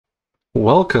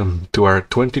Welcome to our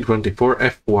 2024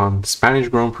 F1 Spanish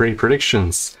Grand Prix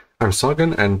predictions. I'm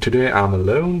Sahwgunn, and today I'm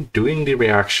alone doing the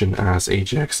reaction as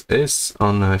Ajax is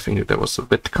on, I think that was a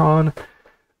VidCon.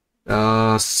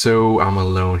 So I'm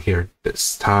alone here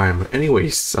this time.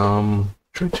 Anyways, trying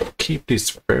to keep this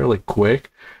fairly quick.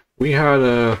 We had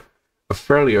a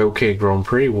fairly okay Grand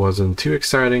Prix, wasn't too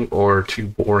exciting or too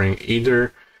boring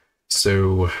either.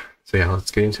 So yeah,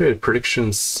 let's get into it.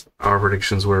 Our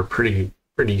predictions were pretty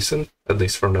decent, at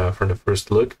least from the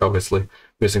first look. Obviously,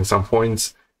 missing some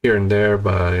points here and there,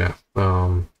 but yeah,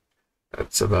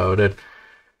 that's about it.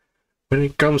 When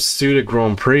it comes to the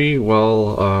Grand Prix,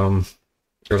 well,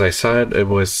 as I said, it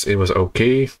was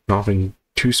okay, nothing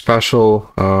too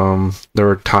special. There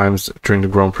were times during the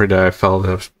Grand Prix that I felt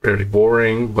that was very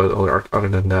boring, but other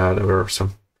than that, there were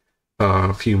some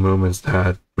few moments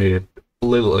that made it a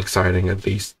little exciting, at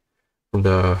least from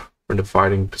the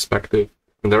fighting perspective.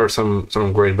 And there are some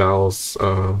great battles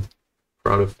throughout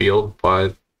the field,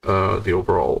 but the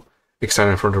overall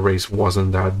excitement for the race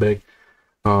wasn't that big.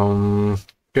 Yeah,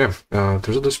 there's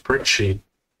the spreadsheet.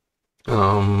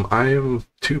 I am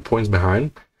 2 points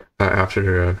behind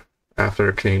after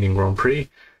the Canadian Grand Prix,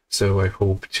 so I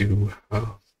hope to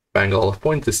bang a lot of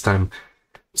points this time.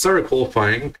 Started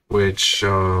qualifying, which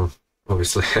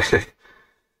obviously,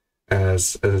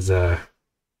 as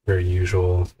very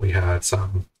usual, we had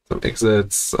some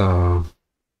exits.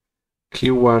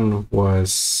 Q1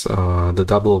 was the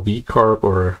double V carb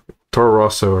or Toro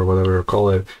Rosso or whatever you call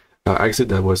it exit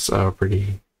that was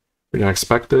pretty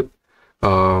unexpected,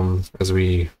 as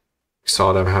we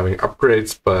saw them having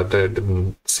upgrades, but they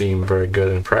didn't seem very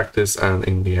good in practice, and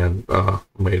in the end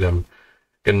made them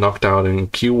get knocked out in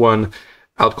Q1.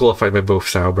 Out-qualified by both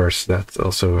Saubers. That's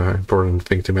also an important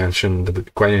thing to mention. The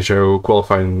Guanyu Zhou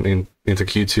qualifying into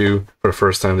Q2 for the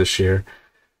first time this year.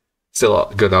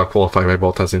 Still good out-qualified by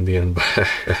Bottas in the end, but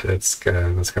that's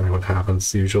kind of what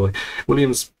happens usually.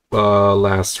 Williams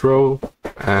last row,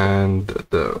 and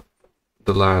the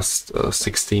last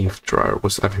 16th driver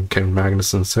was, I think, Kevin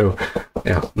Magnussen. So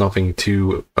yeah, nothing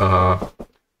too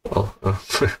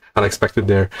unexpected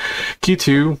there.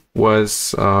 Q2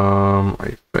 was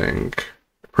I think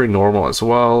pretty normal as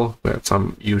well. We had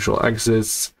some usual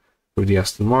exits with the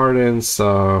Aston Martins,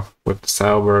 with the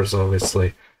Saubers,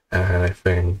 obviously, and I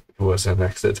think it was an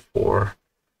exit for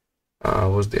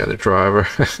was the other driver.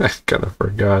 I kind of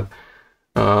forgot.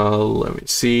 Let me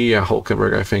see.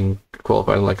 Hulkenberg, I think,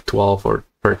 qualified in like 12 or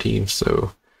 13.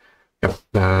 So yeah,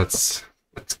 that's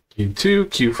Q2.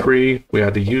 Q3, we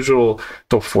had the usual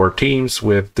top 4 teams,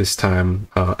 with this time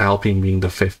Alpine being the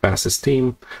 5th fastest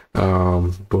team.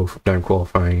 Both of them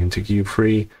qualifying into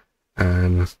Q3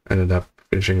 and ended up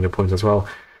finishing the points as well.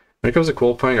 When it comes to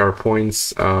qualifying, our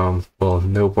points, well,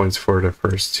 no points for the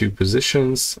first 2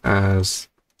 positions, as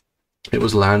it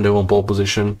was Lando on pole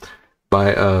position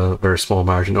by a very small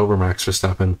margin over Max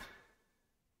Verstappen.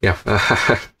 Yeah,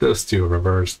 those 2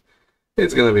 reversed.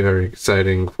 It's going to be very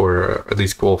exciting for at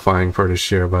least qualifying for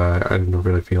this year, but I don't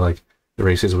really feel like the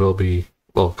races will be,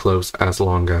 well, close as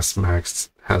long as Max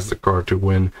has the car to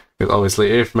win. Because obviously,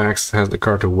 if Max has the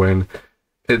car to win,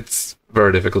 it's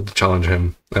very difficult to challenge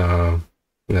him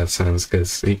in that sense,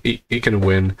 because he can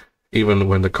win even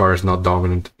when the car is not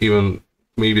dominant. Even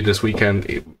maybe this weekend,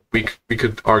 we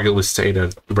could arguably say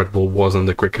that Red Bull wasn't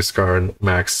the quickest car and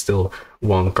Max still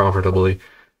won comfortably.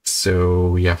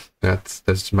 So yeah,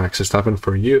 that's Max Verstappen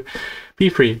for you.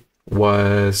 P3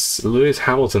 was Lewis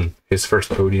Hamilton, his first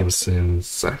podium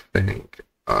since, I think,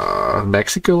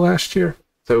 Mexico last year.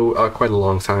 So quite a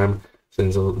long time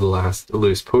since the last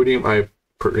Lewis podium. I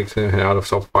predicted him out of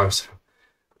top 5.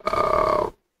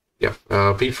 So, yeah,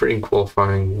 P3 in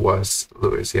qualifying was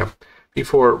Lewis. Yeah,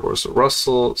 P4 was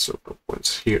Russell, so no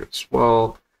points here as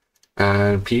well.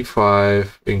 And P5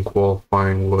 in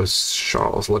qualifying was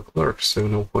Charles Leclerc, so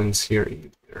no points here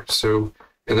either. So,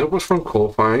 and that was from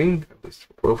qualifying, at least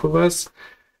for both of us.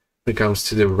 When it comes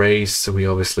to the race, we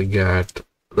obviously got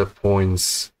the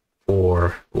points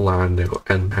for Lando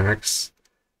and Max,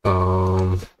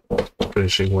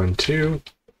 finishing 1-2.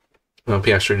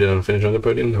 Piastri didn't finish on the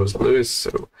podium, that was Lewis,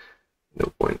 so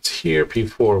no points here.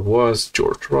 P4 was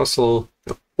George Russell,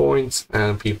 no points,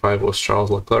 and P5 was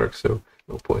Charles Leclerc, so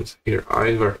no points here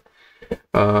either.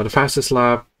 The fastest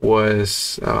lap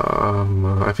was,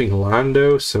 I think,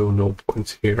 Lando, so no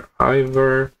points here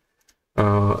either.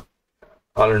 Other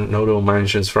notable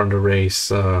mentions from the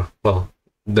race, well,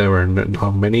 there were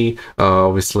not many.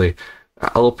 Obviously,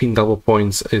 Alpine double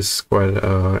points is quite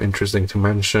interesting to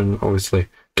mention. Obviously,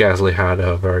 Gasly had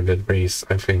a very good race.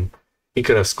 I think he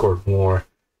could have scored more,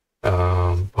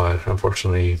 but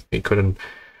unfortunately he couldn't.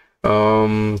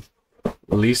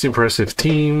 Least impressive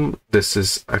team. This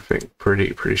is, I think,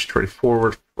 pretty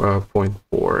straightforward. Point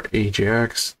for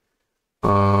AJX.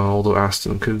 Although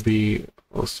Aston could be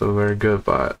also very good,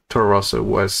 but Toro Rosso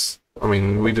was. I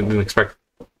mean, we didn't expect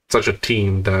such a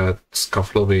team that's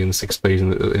comfortably in sixth place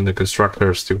in the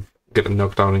constructors to get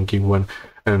knocked out in Q1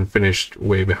 and finished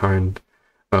way behind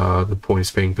the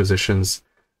points paying positions.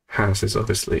 Haas is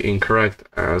obviously incorrect,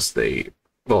 as they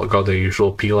got the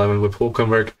usual P11 with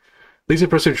Hulkenberg. Least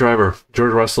impressive driver,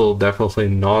 George Russell, definitely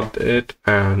not it,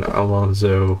 and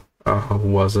Alonso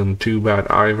wasn't too bad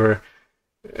either.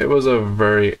 It was a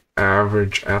very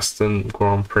average Aston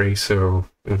Grand Prix, so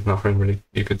there's nothing really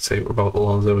you could say about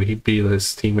Alonso. He beat his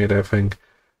teammate, I think.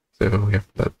 So yeah,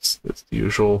 that's the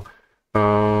usual.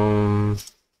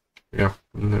 Yeah,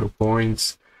 no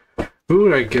points. Who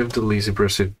would I give the least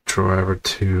impressive driver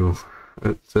to?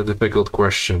 It's a difficult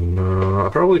question.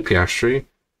 Probably Piastri.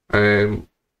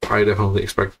 I definitely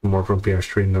expect more from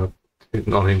Piastri,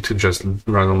 not him to just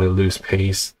randomly lose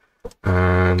pace.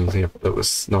 And yeah, that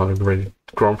was not a great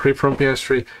Grand Prix from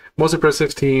Piastri. Most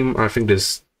impressive team, I think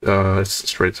this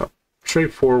is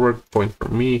straightforward point for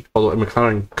me. Although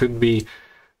McLaren could be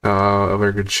a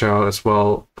very good shout as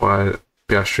well, but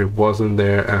Piastri wasn't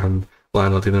there, and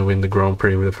Lando didn't win the Grand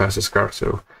Prix with the fastest car.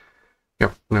 So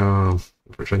yeah,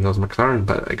 unfortunately that was McLaren,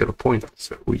 but I got a point.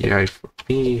 So yeah, for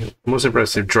me, most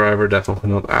impressive driver, definitely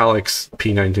not Alex,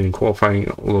 P19 in qualifying.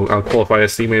 I'll qualify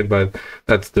as teammate, but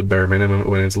that's the bare minimum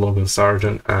when it's Logan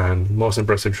Sargent. And most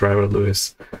impressive driver,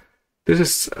 Lewis. This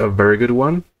is a very good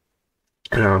one,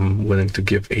 and I'm willing to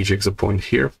give Ajax a point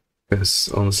here, because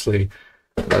honestly,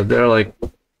 there are like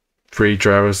 3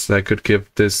 drivers that I could give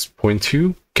this point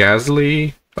to: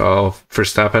 Gasly,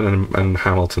 Verstappen, and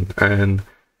Hamilton. And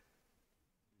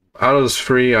out of those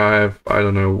 3, I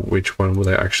don't know which one would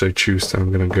I actually choose.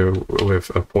 I'm gonna go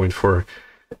with a point for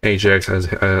Ajax, as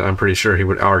I'm pretty sure he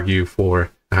would argue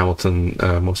for Hamilton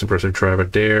most impressive driver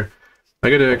there. I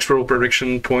get an extra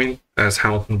prediction point, as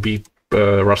Hamilton beat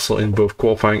Russell in both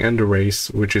qualifying and the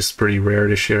race, which is pretty rare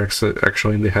this year,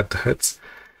 actually, in the head-to-heads.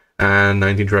 And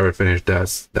 19 driver finish,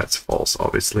 that's false,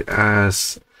 obviously,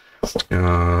 as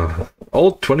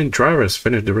all 20 drivers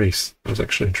finished the race. That was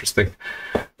actually interesting.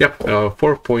 Yep,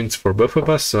 4 points for both of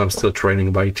us, so I'm still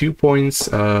trailing by 2 points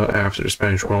after the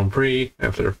Spanish Grand Prix,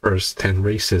 after the first 10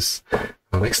 races.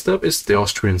 Next up is the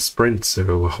Austrian Sprint,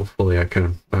 so hopefully I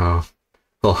can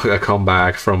come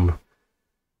back from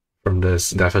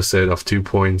this deficit of 2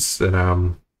 points that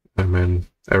I'm in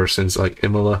ever since like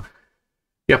Imola.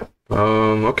 Yep.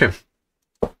 Okay.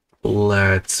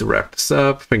 Let's wrap this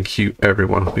up. Thank you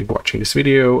everyone who's been watching this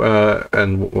video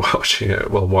and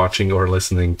watching or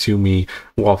listening to me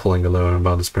waffling alone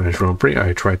about the Spanish Grand Prix.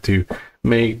 I tried to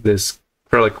make this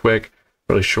fairly quick,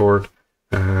 fairly short,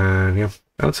 and yeah.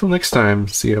 Until next time,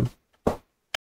 see ya.